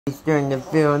She's starting to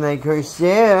feel like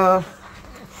herself.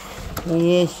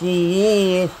 Yes,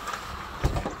 she is.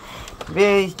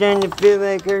 Belly's starting to feel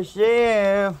like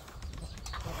herself.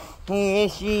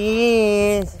 Yes,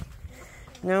 she is.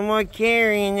 No more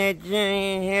carrying that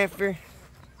giant heifer.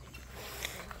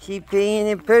 She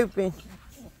peeing and pooping.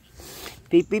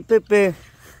 Pee pee poo poo.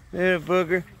 Little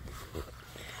booger.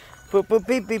 Poo poo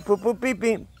pee pee poo poo pee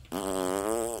pee.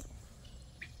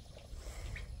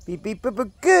 Pee pee poo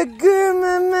poo. Good girl,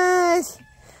 mamas.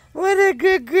 What a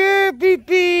good girl, pee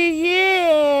pee.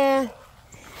 Yeah.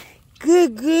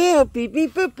 Good girl, pee pee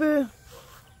poo poo.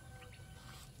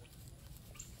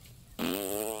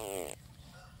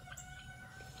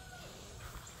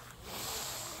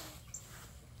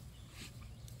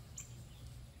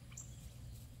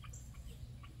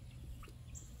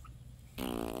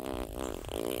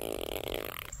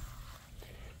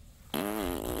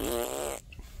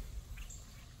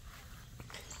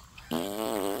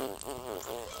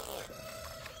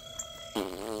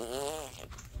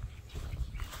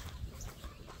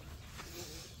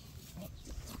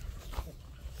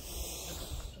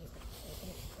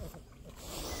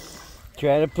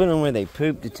 Try to put them where they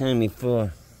pooped the time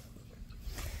before.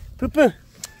 Poo-poo.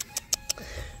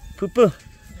 Poo-poo.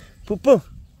 Poo-poo.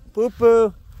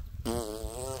 Poo-poo.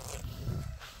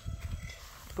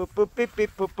 Poo-poo pee-pee.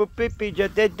 Poo-poo pee-pee.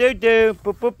 Just that doo-doo.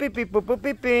 Poo-poo pee-pee. Poo-poo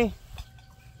pee-pee.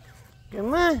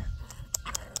 Come on.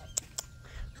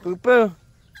 Poo-poo.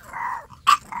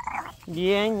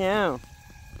 Yeah, I know.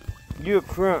 You a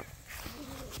crump.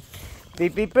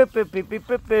 Pee-pee poo-poo. Pee-pee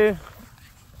poo-poo.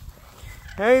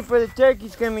 Hurry, for the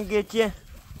turkeys come and get you.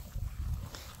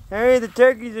 Hurry, the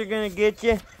turkeys are gonna get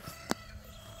you.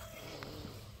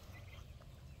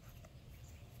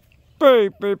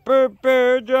 Poo poo poo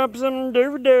poo, drop some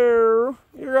doo doo.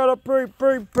 You gotta poo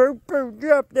poo poo poo,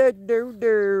 drop that doo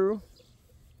doo.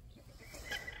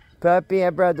 Puppy, I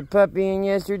brought the puppy in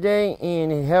yesterday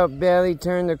and it helped Belly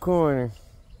turn the corner.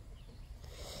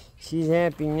 She's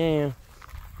happy now.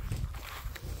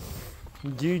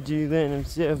 Juju letting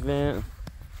himself out.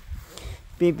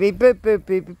 Beep beep boop boop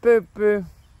beep beep boop boop.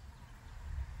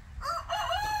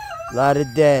 Lot of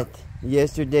death.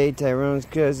 Yesterday Tyrone's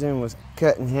cousin was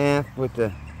cut in half with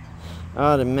the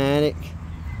automatic.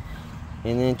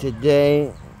 And then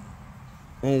today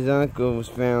his uncle was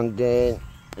found dead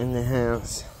in the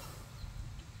house.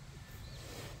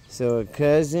 So a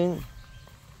cousin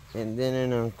and then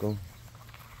an uncle.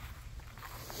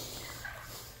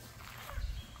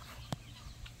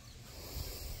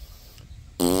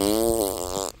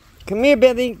 Come here,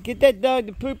 Billy. Get that dog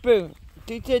to poo-poo.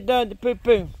 Teach that dog to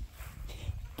poo-poo.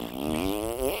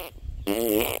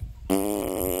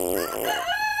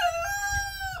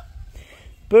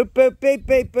 Poo-poo,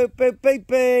 pee-pee, poo-poo,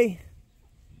 pee-pee.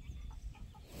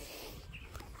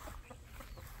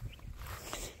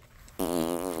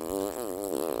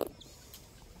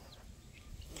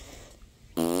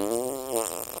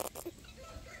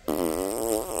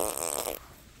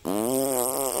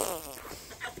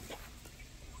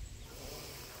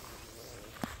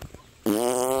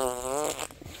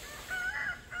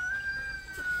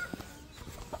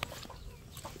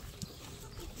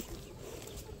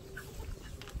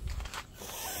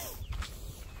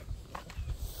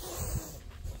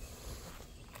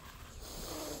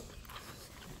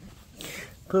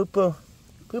 Poo-poo,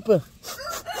 poo-poo,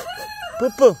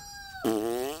 poo-poo.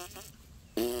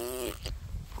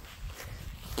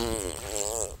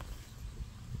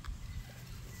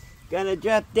 Gotta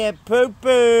drop that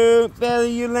poo-poo.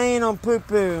 Belly, you laying on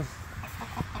poo-poo.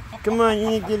 Come on, you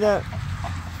need to get up.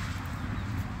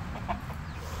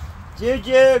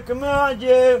 Juju, come on,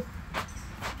 Ju.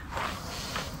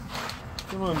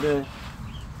 Come on, Belly.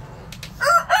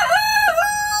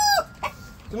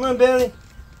 Come on, Belly.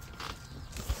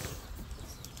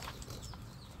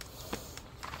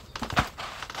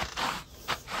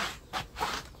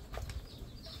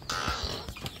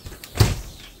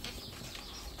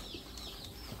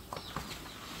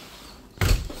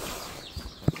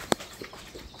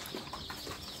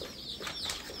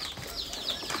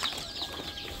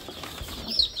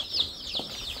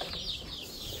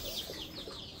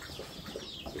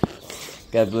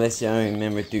 God bless y'all.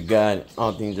 Remember, through God,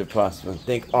 all things are possible.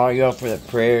 Thank all y'all for the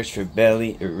prayers for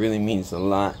Belly. It really means a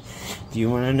lot. If you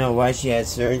want to know why she had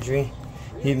surgery,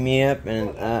 hit me up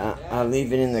and I'll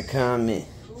leave it in the comment.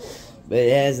 But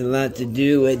it has a lot to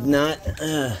do with not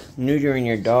neutering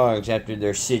your dogs after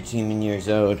they're 16 years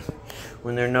old.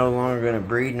 When they're no longer going to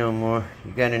breed no more,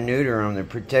 you got to neuter them to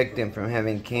protect them from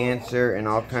having cancer and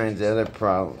all kinds of other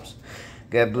problems.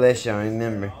 God bless y'all.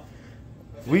 Remember,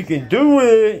 we can do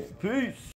it. Peace.